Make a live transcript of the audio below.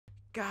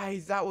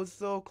Guys, that was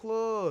so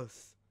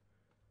close.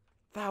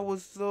 That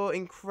was so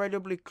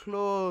incredibly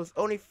close.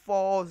 Only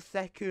 4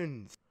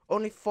 seconds.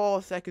 Only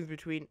 4 seconds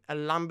between a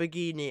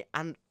Lamborghini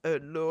and a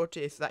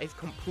Lotus that is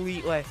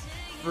completely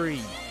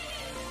free.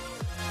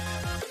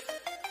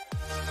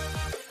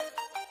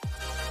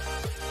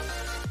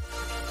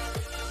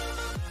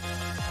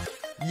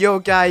 Yo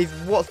guys,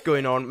 what's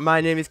going on?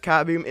 My name is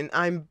Carboom and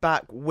I'm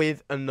back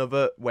with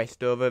another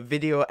Westover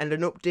video, and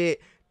an update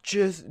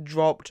just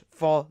dropped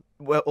for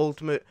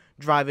Ultimate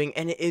Driving,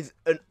 and it is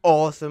an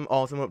awesome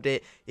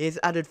update. It has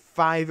added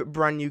 5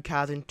 brand new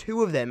cars and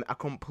 2 of them are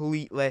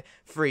completely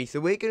free. So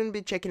we're going to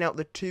be checking out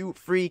the 2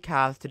 free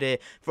cars today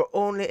for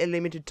only a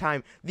limited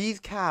time. These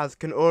cars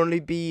can only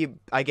be,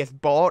 I guess,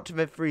 bought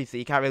for free, so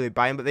you can't really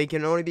buy them, but they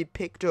can only be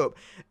picked up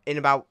in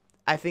about,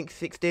 I think,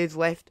 6 days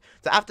left.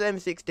 So after them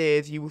 6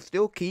 days, you will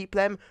still keep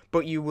them,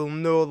 but you will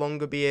no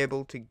longer be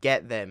able to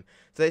get them.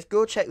 So let's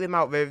go check them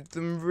out. There's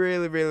some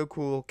really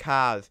cool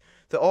cars.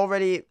 So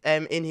already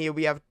in here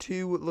we have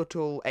 2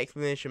 little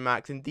exclamation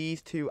marks, and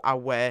these 2 are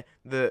where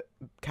the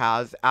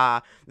cars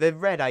are. They're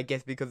red, I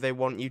guess, because they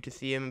want you to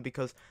see them,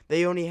 because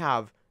they only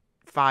have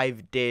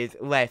 5 days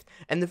left.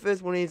 And the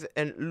first one is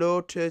a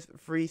Lotus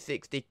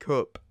 360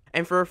 Cup.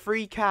 And for a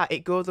free car, it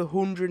goes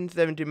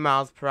 170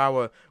 miles per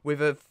hour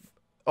with a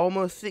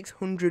almost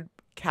 600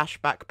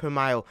 cashback per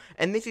mile,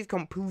 and this is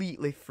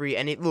completely free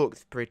and it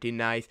looks pretty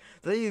nice.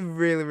 So this is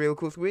really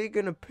cool. So we're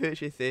gonna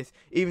purchase this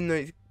even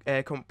though it's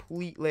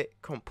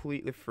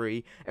completely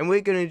free, and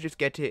we're gonna just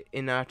get it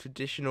in our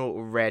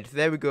traditional red. So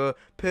there we go,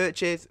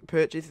 purchase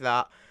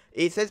that.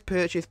 It says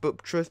purchase,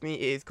 but trust me,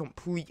 it is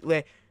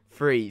completely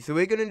free. So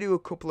we're gonna do a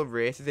couple of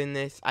races in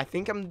this. I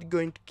think I'm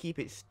going to keep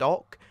it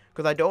stock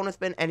because I don't want to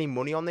spend any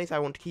money on this. I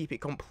want to keep it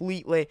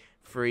completely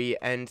free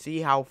and see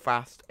how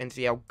fast and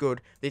see how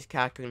good this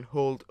car can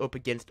hold up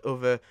against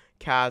other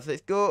cars.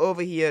 Let's go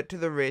over here to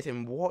the race,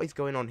 and what is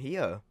going on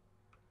here?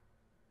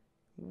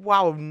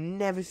 Wow, I've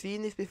never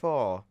seen this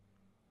before.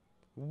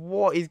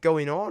 What is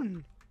going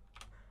on?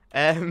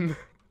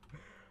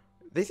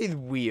 This is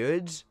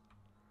weird.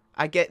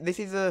 I get this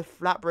is a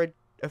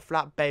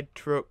flatbed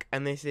truck,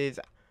 and this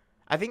is,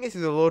 I think this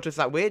is a Lotus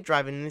that we're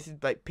driving, and this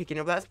is like picking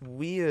up. That's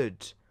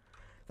weird.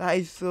 That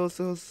is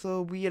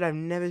so weird. I've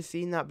never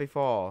seen that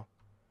before.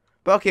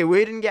 But okay,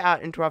 we didn't get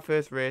out into our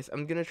first race.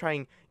 I'm gonna try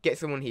and get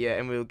someone here,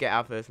 and we'll get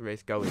our first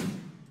race going.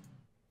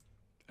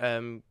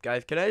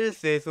 Guys, can I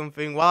just say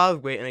something? While I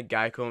was waiting, a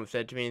guy came up,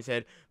 said to me and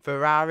said,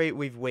 "Ferrari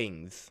with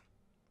wings."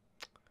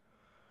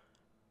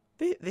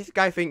 This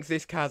guy thinks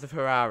this car's a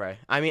Ferrari.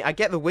 I mean, I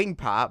get the wing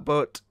part,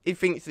 but he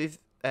thinks this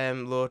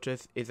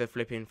Lotus is a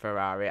flipping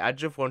Ferrari. I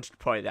just wanted to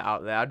point that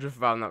out there. I just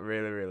found that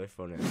really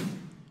funny.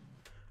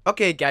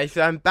 Okay guys,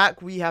 so I'm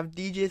back. We have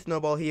DJ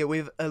Snowball here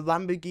with a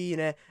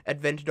Lamborghini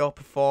Aventador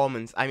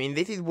Performance. I mean,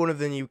 this is one of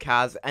the new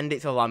cars, and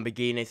it's a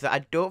Lamborghini, so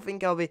I don't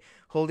think I'll be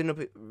holding up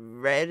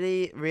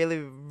really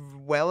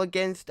well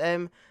against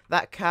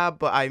that car,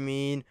 but I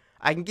mean,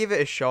 I can give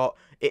it a shot.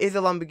 It is a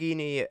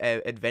Lamborghini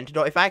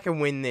Aventador. If I can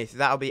win this,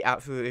 that'll be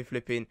absolutely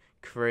flipping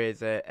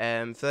crazy.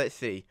 So let's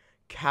see.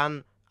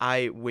 Can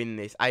I win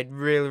this? I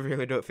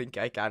really don't think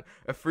I can.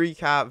 A free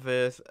car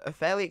versus a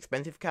fairly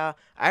expensive car.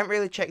 I haven't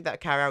really checked that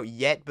car out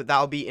yet, but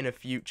that'll be in a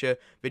future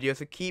video,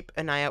 so keep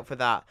an eye out for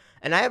that.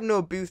 And I have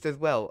no boost as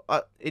well.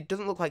 It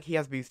doesn't look like he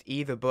has boost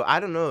either, but I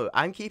don't know.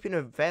 I'm keeping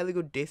a fairly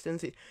good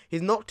distance.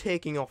 He's not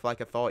taking off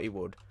like I thought he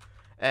would.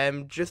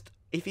 Just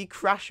if he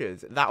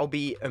crashes, that'll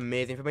be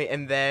amazing for me.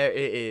 And there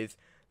it is.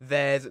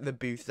 There's the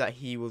boost that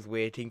he was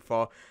waiting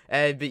for.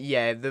 But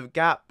yeah, the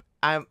gap,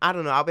 I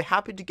don't know, I'll be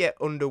happy to get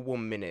under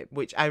 1 minute,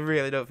 which I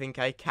really don't think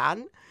I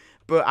can.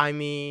 But, I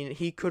mean,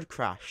 he could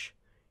crash.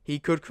 He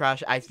could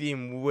crash. I see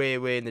him way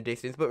in the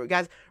distance. But,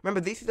 guys,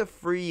 remember, this is a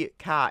free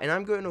car, and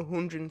I'm going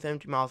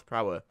 170 miles per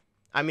hour.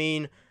 I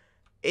mean,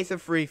 it's a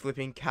free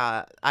flipping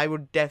car. I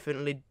would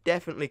definitely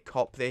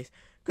cop this,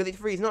 because it's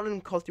free. It's not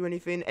going to cost you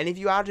anything. And if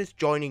you are just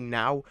joining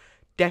now,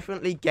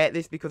 definitely get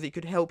this, because it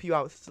could help you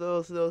out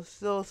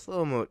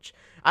so much.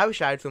 I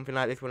wish I had something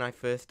like this when I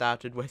first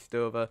started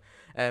Westover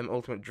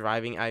Ultimate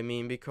Driving. I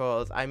mean,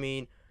 because I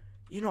mean,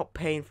 you're not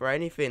paying for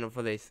anything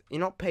for this.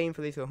 You're not paying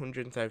for this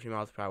 170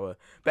 miles per hour.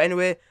 But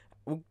anyway,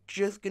 we're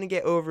just gonna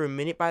get over a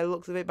minute by the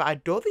looks of it. But I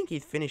don't think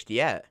he's finished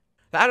yet.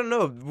 I don't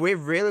know. We're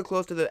really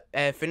close to the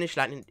finish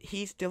line, and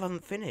he still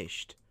hasn't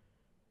finished.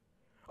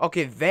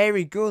 Okay,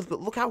 very good. But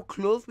look how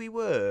close we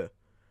were.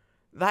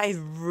 That is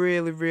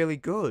really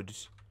good.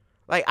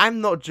 Like,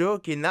 I'm not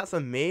joking, that's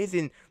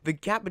amazing. The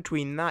gap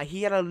between that,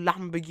 he had a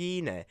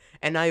Lamborghini,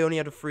 and I only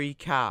had a free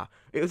car.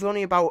 It was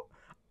only about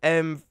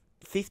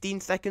 15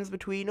 seconds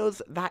between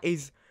us. That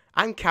is,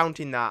 I'm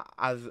counting that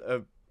as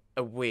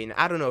a win.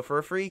 I don't know, for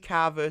a free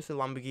car versus a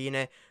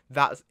Lamborghini,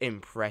 that's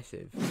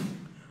impressive.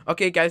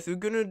 Okay, guys, so we're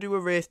going to do a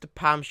race to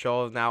Palm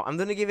Shores now. I'm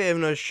going to give it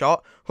another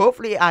shot.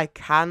 Hopefully, I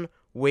can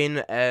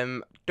win.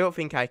 Don't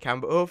think I can,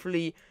 but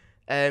hopefully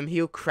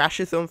he'll crash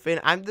or something.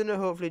 I'm going to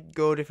hopefully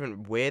go a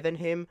different way than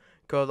him,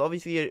 because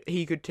obviously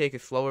he could take a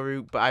slower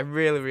route, but I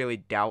really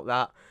doubt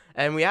that.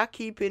 And we are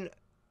keeping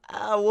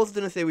I was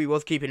gonna say we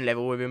was keeping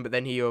level with him, but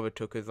then he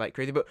overtook us like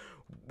crazy. But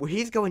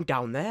he's going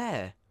down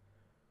there.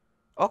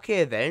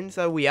 Okay then,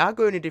 so we are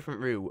going a different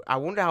route. I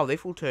wonder how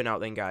this will turn out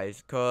then,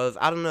 guys, because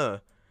I don't know.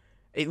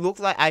 It looks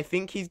like, I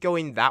think he's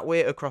going that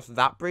way across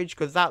that bridge,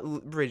 because that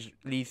bridge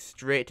leads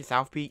straight to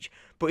South Beach.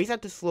 But he's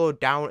had to slow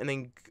down, and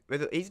then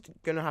he's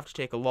going to have to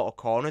take a lot of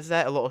corners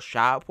there, a lot of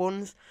sharp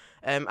ones.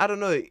 I don't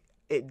know,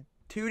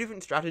 two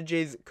different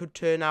strategies could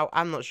turn out,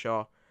 I'm not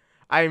sure.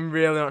 I'm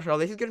really not sure.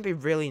 This is going to be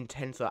really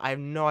intense, so I have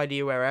no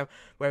idea where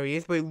he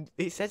is, but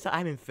it says that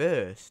I'm in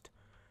first.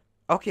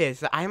 Okay,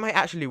 so I might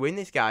actually win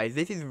this, guys.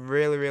 This is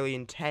really, really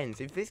intense.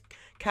 If this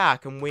car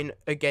can win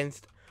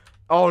against...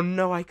 Oh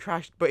no, I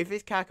crashed. But if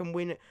this car can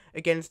win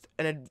against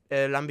a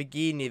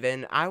Lamborghini,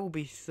 then I will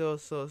be so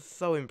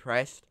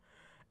impressed.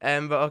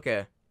 But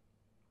okay.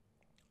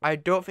 I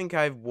don't think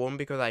I've won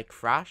because I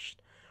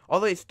crashed.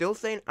 Although it's still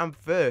saying I'm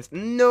first.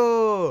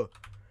 No!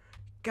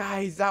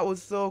 Guys, that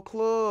was so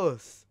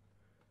close.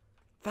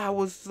 That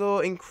was so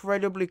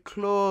incredibly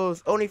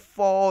close. Only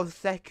 4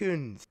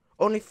 seconds.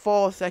 Only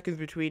 4 seconds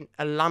between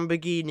a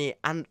Lamborghini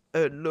and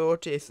a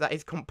Lotus that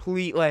is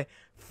completely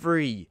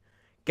free.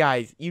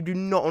 Guys, you do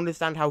not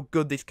understand how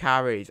good this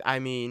car is. I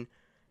mean,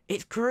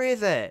 it's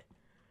crazy.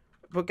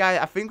 But guys,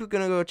 I think we're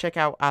going to go check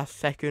out our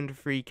second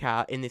free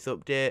car in this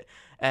update.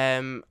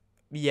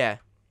 Yeah.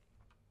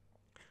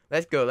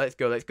 Let's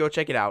go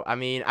check it out. I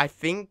mean, I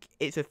think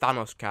it's a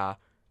Thanos car.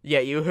 Yeah,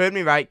 you heard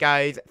me right,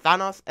 guys.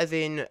 Thanos as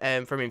in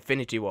from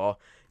Infinity War.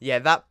 Yeah,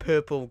 that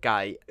purple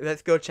guy.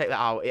 Let's go check that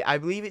out. I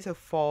believe it's a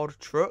Ford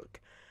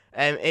truck.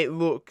 It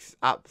looks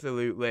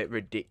absolutely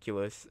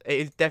ridiculous. It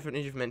is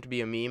definitely just meant to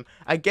be a meme.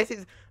 I guess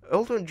it's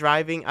Ultimate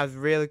Driving has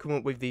really come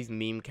up with these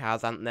meme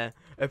cars, haven't they?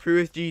 A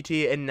Prius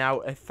GT and now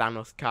a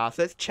Thanos car.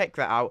 So let's check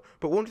that out.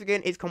 But once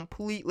again, it's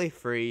completely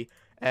free.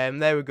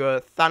 There we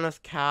go.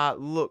 Thanos car.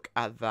 Look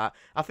at that.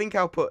 I think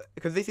I'll put,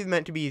 because this is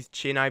meant to be his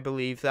chin, I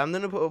believe. So I'm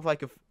gonna put up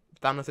like a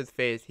Thanos'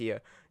 face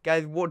here.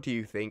 Guys, what do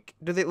you think?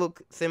 Does it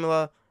look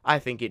similar? I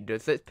think it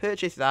does. So let's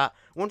purchase that.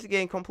 Once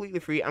again, completely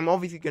free. I'm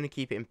obviously going to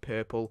keep it in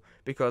purple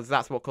because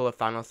that's what colour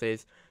Thanos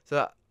is.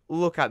 So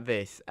look at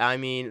this. I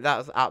mean,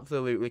 that's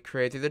absolutely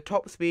crazy. The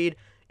top speed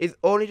is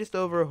only just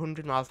over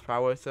 100 miles per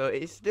hour. So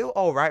it's still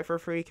alright for a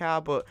free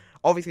car, but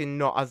obviously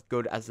not as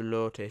good as the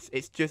Lotus.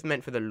 It's just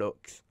meant for the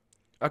looks.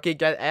 Okay,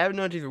 guys, I have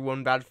noticed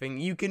one bad thing.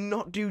 You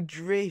cannot do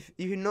drift.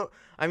 You cannot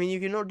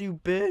do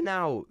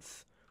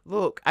burnouts.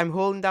 Look, I'm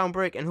holding down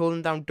brake and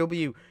holding down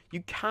W.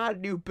 You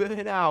can't do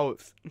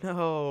burnouts.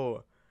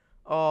 No.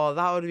 Oh,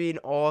 that would have been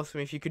awesome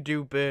if you could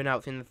do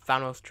burnouts in the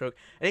Thanos truck.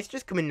 And it's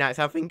just coming night,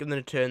 so I think I'm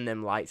going to turn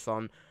them lights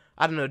on.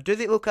 I don't know.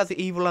 Does it look as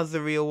evil as the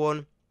real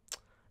one?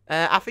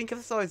 I think if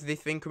I saw this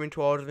thing coming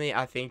towards me,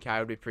 I think I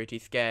would be pretty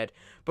scared.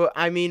 But,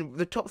 I mean,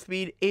 the top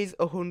speed is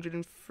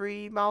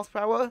 103 miles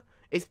per hour.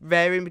 It's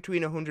varying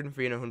between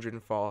 103 and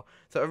 104.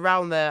 So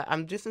around there,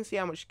 I'm just going to see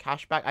how much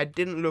cashback. I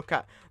didn't look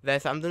at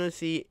this. So I'm going to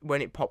see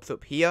when it pops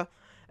up here.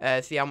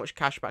 See how much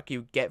cashback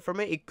you get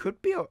from it. It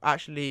could be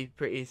actually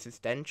pretty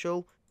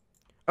substantial.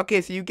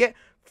 Okay, so you get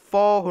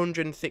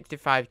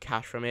 465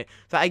 cash from it.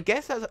 So I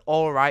guess that's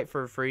alright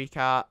for a free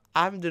car.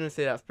 I'm going to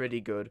say that's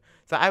pretty good.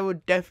 So I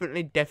would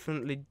definitely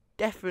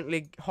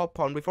hop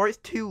on before it's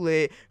too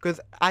late, because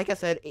like I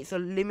said, it's a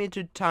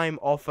limited time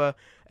offer.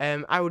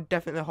 I would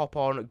definitely hop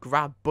on,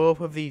 grab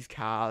both of these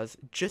cars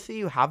just so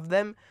you have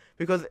them,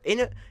 because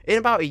in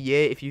about a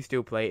year, if you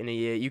still play it in a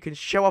year, you can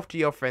show off to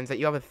your friends that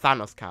you have a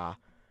Thanos car.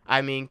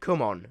 I mean,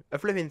 come on, a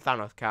flipping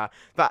Thanos car.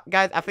 But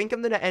guys, I think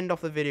I'm gonna end off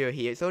the video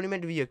here. It's only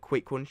meant to be a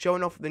quick one,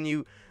 showing off the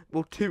new,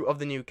 well, 2 of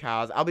the new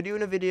cars. I'll be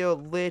doing a video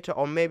later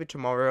or maybe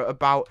tomorrow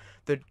about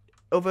the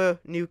other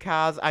new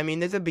cars. I mean,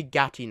 there's a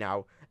Bugatti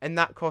now, and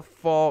that cost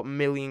 4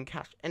 million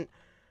cash, and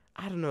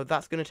I don't know,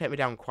 that's going to take me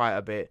down quite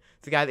a bit.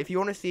 So guys, if you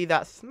want to see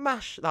that,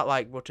 smash that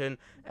like button.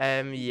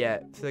 Yeah,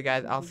 so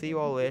guys, I'll see you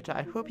all later.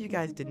 I hope you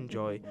guys did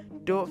enjoy.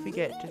 Don't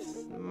forget to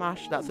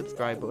smash that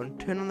subscribe button,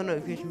 turn on the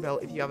notification bell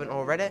if you haven't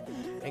already,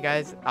 and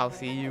guys, I'll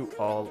see you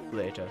all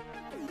later.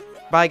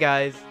 Bye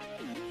guys.